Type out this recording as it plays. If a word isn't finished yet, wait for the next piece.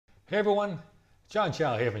Hey everyone, John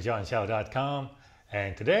Chow here from johnchow.com,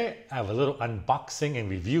 and today I have a little unboxing and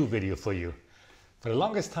review video for you. For the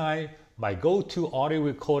longest time, my go-to audio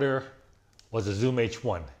recorder was the Zoom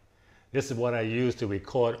H1. This is what I use to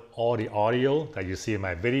record all the audio that you see in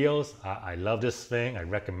my videos. I love this thing, I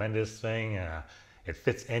recommend this thing, it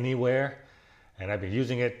fits anywhere, and I've been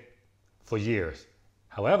using it for years.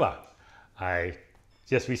 However, I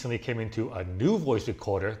just recently came into a new voice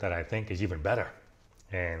recorder that I think is even better.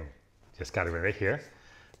 And just got it right here.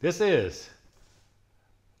 This is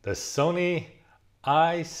the Sony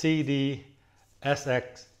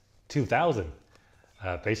ICD-SX2000.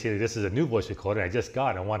 Basically, this is a new voice recorder I just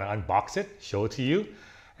got. I want to unbox it, show it to you,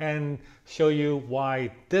 and show you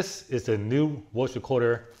why this is the new voice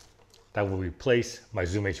recorder that will replace my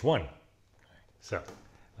Zoom H1. So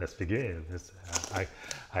let's begin. I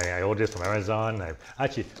ordered this from Amazon.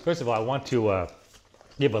 Actually, first of all, I want to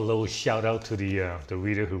give a little shout out to the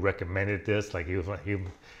reader who recommended this. Like he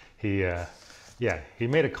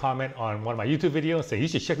made a comment on one of my YouTube videos saying you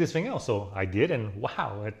should check this thing out. So I did, and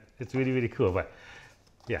wow, it's really cool. But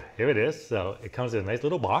yeah, here it is. So it comes in a nice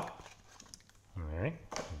little box. All right,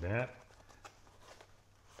 like that.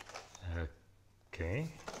 Okay.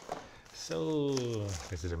 So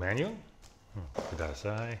this is the manual. Put that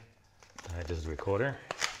aside. All right, this is the recorder.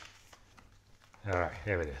 All right,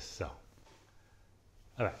 here it is. So.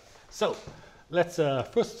 All right, so let's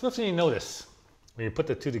first thing you notice when you put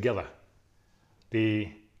the two together,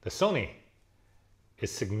 the Sony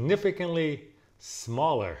is significantly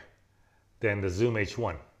smaller than the Zoom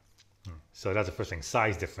H1. So that's the first thing,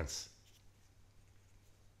 size difference.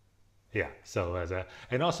 Yeah, so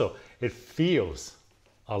and also it feels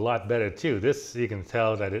a lot better too. This, you can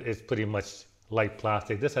tell that it's pretty much light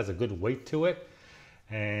plastic. This has a good weight to it.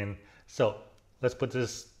 And so let's put the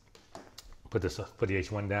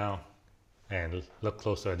H1 down and look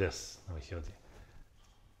closer at this. Let me show you.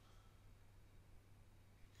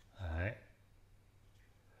 All right.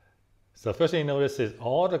 So first thing you notice is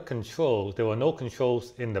all the controls, there were no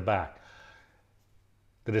controls in the back.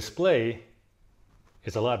 The display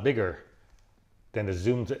is a lot bigger than the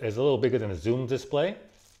Zoom, is a little bigger than the Zoom display.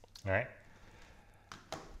 All right.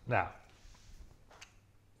 Now,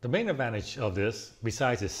 the main advantage of this,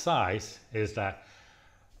 besides its size, is that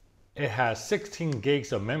it has 16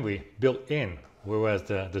 gigs of memory built in, whereas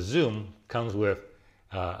the Zoom comes with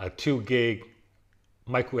a 2 gig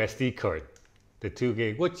micro SD card. The 2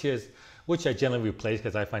 gig, which I generally replace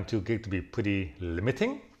because I find 2 gig to be pretty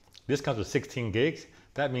limiting. This comes with 16 gigs.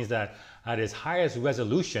 That means that at its highest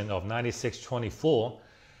resolution of 9624,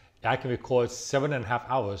 I can record 7.5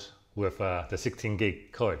 hours with the 16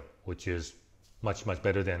 gig card, which is much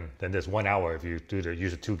better than this 1 hour if you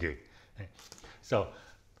use a 2 gig. So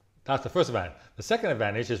that's the first advantage. The second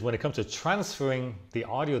advantage is when it comes to transferring the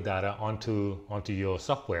audio data onto your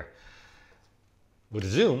software. With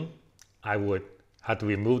Zoom, I would have to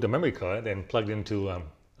remove the memory card and plug it into a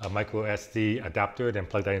micro SD adapter, then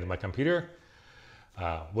plug that into my computer.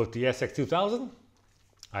 With the SX2000,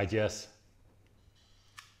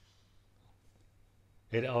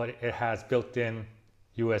 it has built-in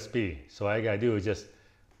USB. So all I gotta do is just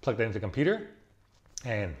plug that into the computer,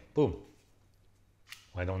 and boom.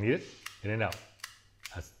 I don't need it, in and out.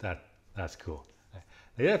 That's cool.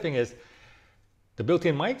 The other thing is the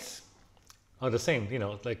built-in mics are the same, you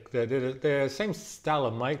know, like they're the same style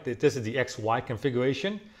of mic. This is the XY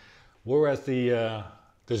configuration, whereas the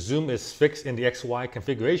Zoom is fixed in the XY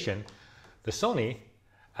configuration. The Sony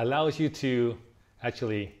allows you to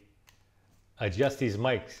actually adjust these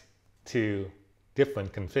mics to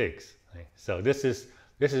different configs. Right? So this is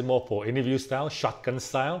more for interview style, shotgun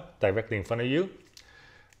style, directly in front of you.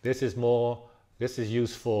 This is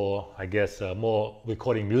used for, I guess, more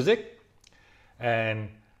recording music. And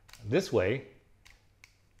this way,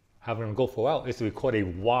 having them go for a while is to record a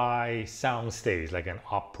Y sound stage, like an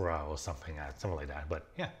opera or something like that. But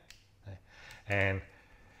yeah, and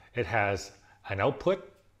it has an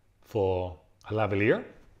output for a lavalier,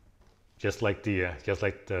 just like the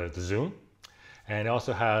Zoom, and it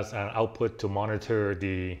also has an output to monitor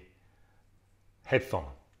the headphone,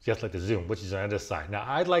 just like the Zoom, which is on the other side. Now,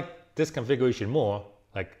 I like this configuration more.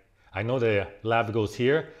 Like, I know the lav goes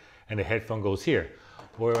here and the headphone goes here.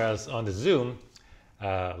 Whereas on the Zoom,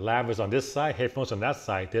 lav is on this side, headphones on that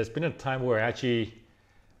side. There's been a time where I actually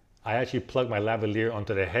plugged my lavalier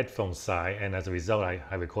onto the headphone side, and as a result,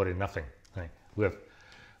 I recorded nothing. Right? With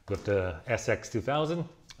the SX2000,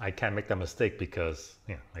 I can't make that mistake because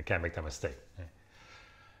I can't make that mistake. Right?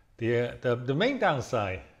 The main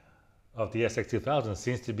downside of the SX2000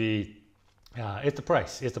 seems to be it's the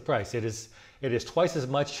price. It is twice as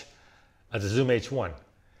much as the Zoom H1.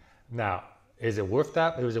 Now, is it worth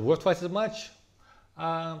that? Is it worth twice as much?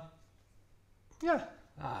 Yeah,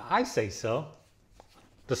 I say so.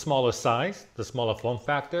 The smaller size, the smaller form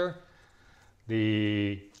factor,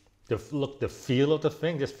 the look, the feel of the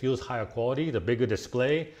thing just feels higher quality. The bigger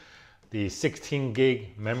display, the 16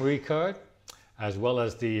 gig memory card, as well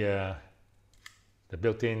as the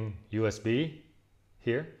built-in USB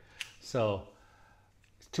here. So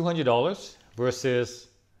 $200 versus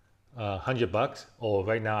 $100, or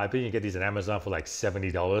right now I think you get these at Amazon for like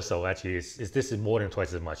 $70. So actually, this is more than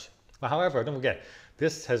twice as much. But however, don't forget,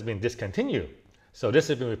 this has been discontinued. So this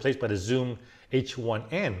has been replaced by the Zoom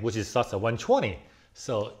H1N, which starts at $120.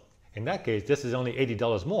 So in that case, this is only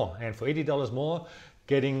 $80 more. And for $80 more,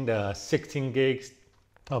 getting the 16 gigs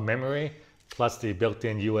of memory, plus the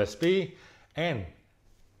built-in USB, and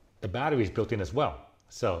the battery is built in as well.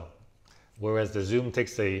 So whereas the Zoom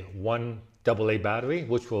takes a 1 AA battery,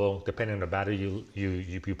 which will, depending on the battery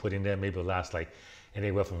you put in there, maybe it'll last like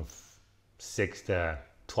anywhere from 6 to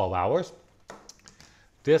 12 hours.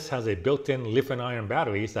 This has a built-in lithium-ion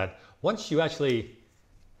batteries that once you actually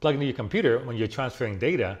plug into your computer, when you're transferring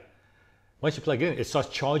data, once you plug it in, it starts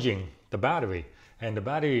charging the battery. And the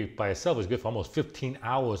battery by itself is good for almost 15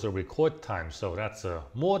 hours of record time. So that's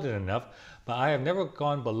more than enough. But I have never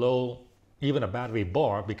gone below even a battery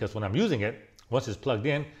bar, because when I'm using it, once it's plugged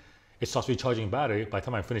in, it starts recharging battery. By the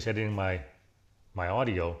time I finish editing my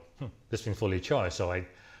audio, this thing's fully charged. So I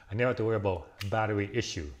never have to worry about a battery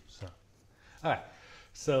issue. So, all right.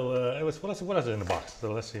 So what else is in the box?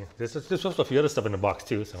 So let's see. There's also a few other stuff in the box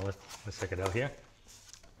too. So let's check it out here.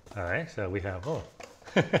 All right. So we have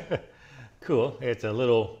cool. It's a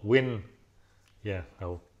little wind. Yeah.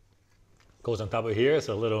 Goes on top of here. It's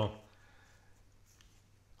a little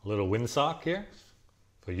windsock here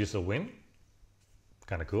for use of wind.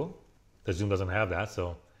 Kind of cool. The Zoom doesn't have that,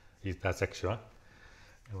 so that's extra.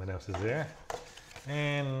 And what else is there?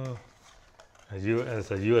 And as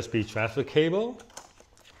a USB transfer cable.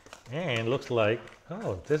 And looks like,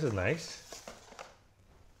 oh, this is nice,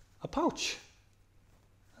 a pouch.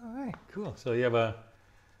 All right, cool. So you have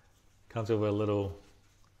comes with a little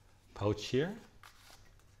pouch here.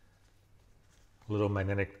 A little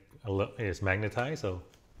magnetic, it's magnetized, so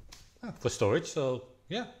for storage. So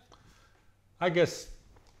yeah, I guess,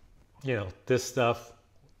 you know, this stuff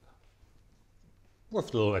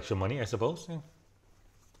worth a little extra money, I suppose. Yeah.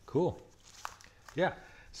 Cool. Yeah.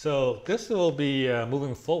 So this will be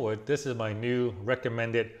moving forward. This is my new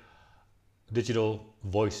recommended digital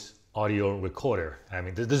voice audio recorder. I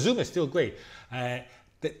mean, the Zoom is still great.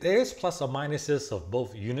 There's plus or minuses of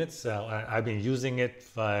both units. I've been using it.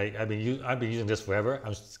 I've been using this forever.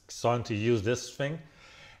 I'm starting to use this thing,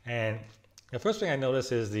 and the first thing I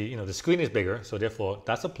notice is the screen is bigger, so therefore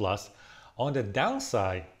that's a plus. On the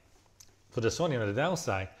downside, for the Sony, on the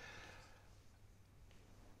downside,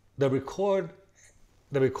 the record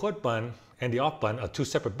button and the off button are two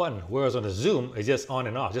separate buttons, whereas on the Zoom, it's just on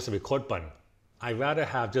and off, just a record button. I'd rather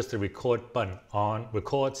have just the record button on,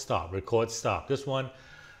 record, stop, record, stop. This one,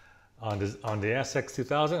 on the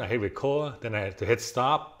SX2000, I hit record, then I had to hit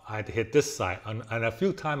stop, I had to hit this side. And a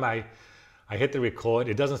few times I hit the record,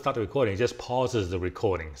 it doesn't start the recording, it just pauses the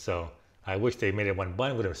recording. So I wish they made it one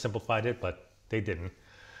button, would have simplified it, but they didn't.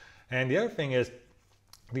 And the other thing is,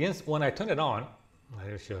 when I turn it on,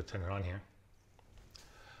 I should turn it on here.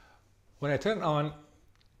 When I turn on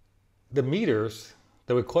the meters,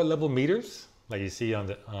 the record level meters, like you see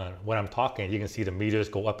when I'm talking, you can see the meters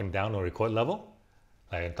go up and down on record level.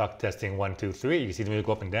 Like I'm testing 1, 2, 3, you can see the meters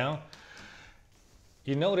go up and down.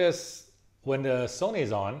 You notice when the Sony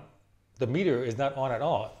is on, the meter is not on at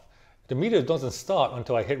all. The meter doesn't start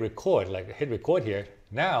until I hit record, like I hit record here.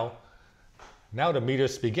 Now the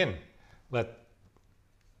meters begin. But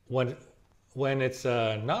when it's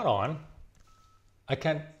not on, I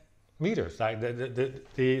can't meters. Like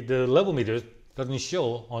the level meters doesn't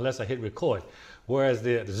show unless I hit record. Whereas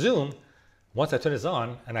the Zoom, once I turn this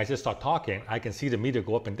on and I just start talking, I can see the meter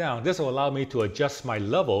go up and down. This will allow me to adjust my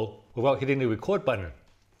level without hitting the record button.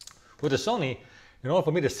 With the Sony, in order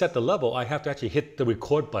for me to set the level, I have to actually hit the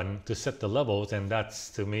record button to set the levels, and that's,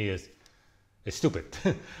 to me, is stupid.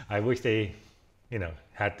 I wish they,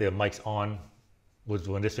 had the mics on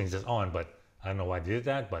when this thing's just on, but I don't know why they did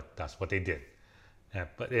that, but that's what they did. Yeah,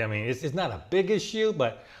 but I mean, it's not a big issue,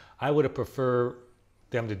 but I would have preferred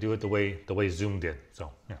them to do it the way Zoom did.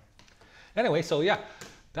 So yeah. Anyway, so yeah,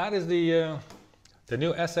 that is the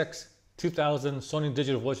new SX2000 Sony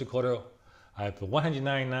digital voice recorder. I have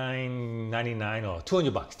 $199.99 or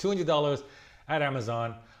 $200, $200 at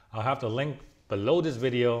Amazon. I'll have the link below this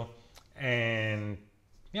video, and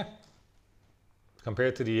yeah,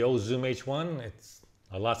 compared to the old Zoom H1, it's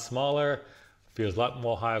a lot smaller, feels a lot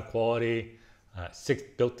more higher quality,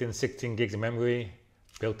 built-in 16 gigs of memory,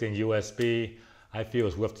 built-in USB. I feel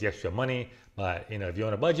it's worth the extra money, but you know, if you're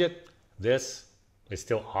on a budget, this is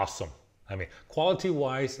still awesome. I mean,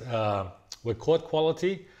 quality-wise, record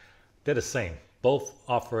quality, they're the same. Both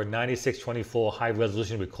offer 9624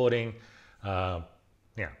 high-resolution recording. Yeah,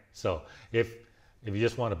 so if you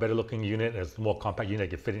just want a better-looking unit, it's a more compact unit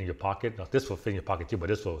that can fit in your pocket. Now, this will fit in your pocket too, but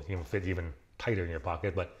this will even fit even tighter in your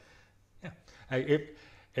pocket. But yeah,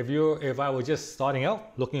 if I was just starting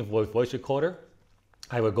out looking for a voice recorder,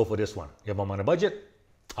 I would go for this one. If I'm on a budget,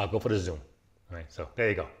 I'll go for the Zoom. All right, so there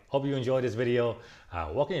you go. Hope you enjoyed this video.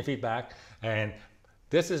 Welcome your feedback. And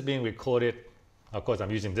this is being recorded. Of course,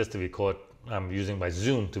 I'm using this to record. I'm using my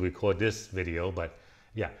Zoom to record this video. But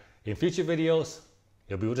yeah, in future videos,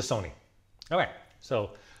 you'll be with the Sony. All right,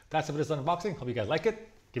 so that's it for this unboxing. Hope you guys like it.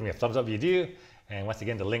 Give me a thumbs up if you do. And once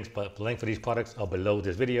again, the link for these products are below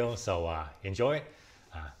this video. So enjoy it.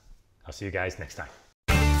 I'll see you guys next time.